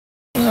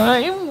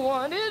I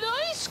wanted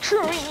ice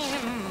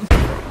cream!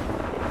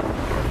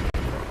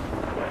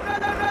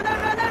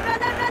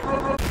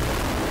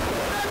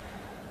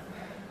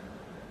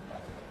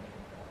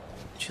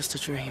 Just a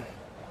dream.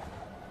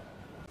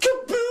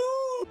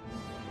 Kaboo!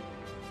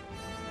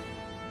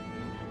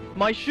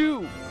 My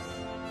shoe!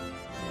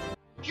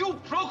 You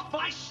broke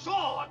my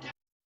sword!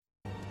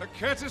 The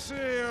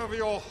courtesy of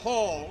your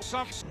hall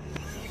sucks.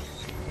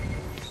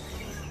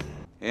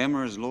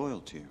 Aemir is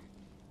loyal to you.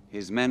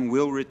 His men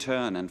will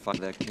return and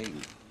fight their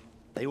king.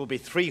 They will be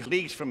 3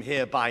 leagues from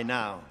here by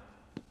now.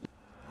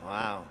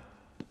 Wow.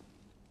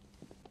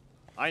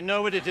 I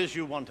know what it is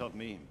you want of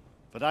me,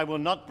 but I will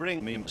not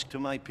bring memes to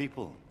my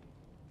people.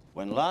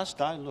 When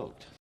last I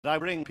looked, I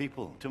bring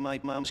people to my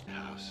mom's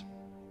house.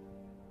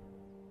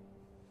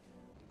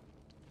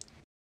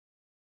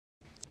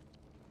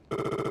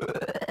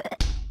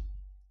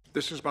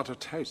 This is but a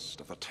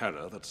taste of the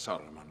terror that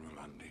Saruman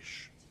will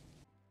unleash.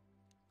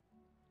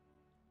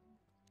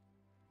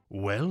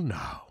 Well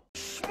now.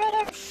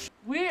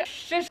 We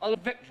sit on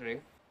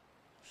victory.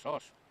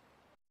 Sauce.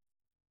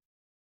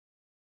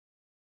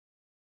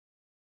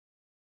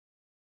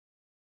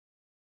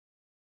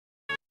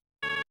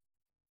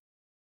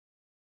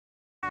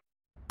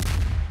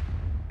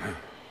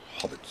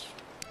 Hobbits.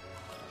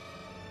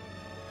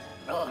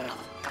 Rule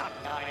of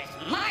Gondor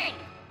is mine,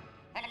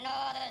 and no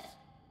others.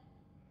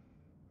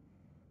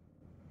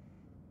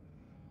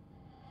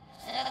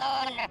 Sit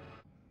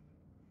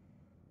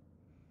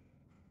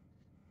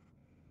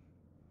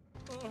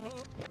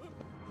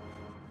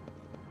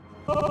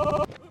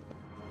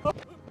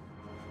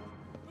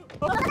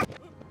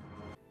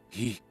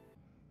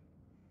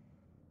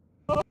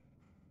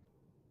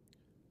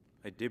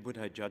I did what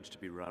I judged to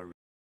be right.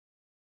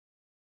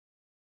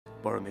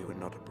 Boromir would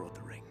not have brought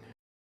the ring.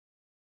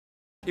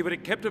 He would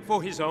have kept it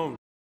for his own.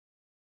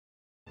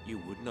 You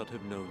would not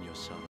have known your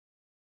son.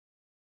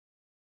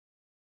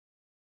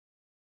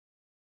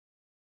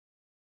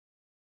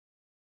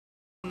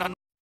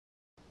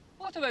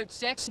 What about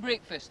sex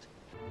breakfast?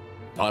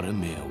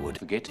 Boromir would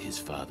forget his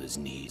father's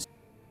knees.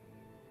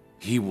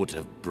 He would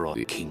have brought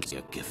the king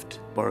a gift.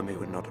 Boromir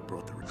would not have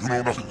brought the ring. You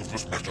know nothing of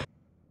this matter.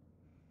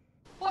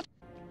 What?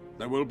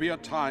 There will be a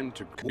time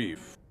to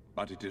grieve,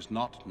 but it is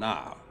not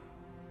now.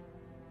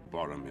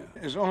 Boromir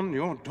is on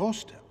your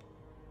doorstep.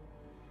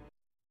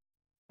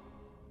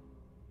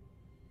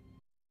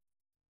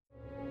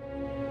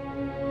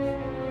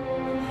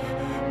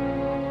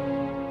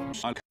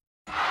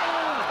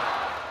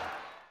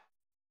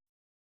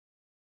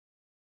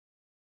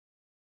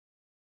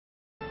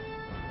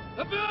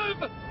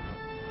 Habib!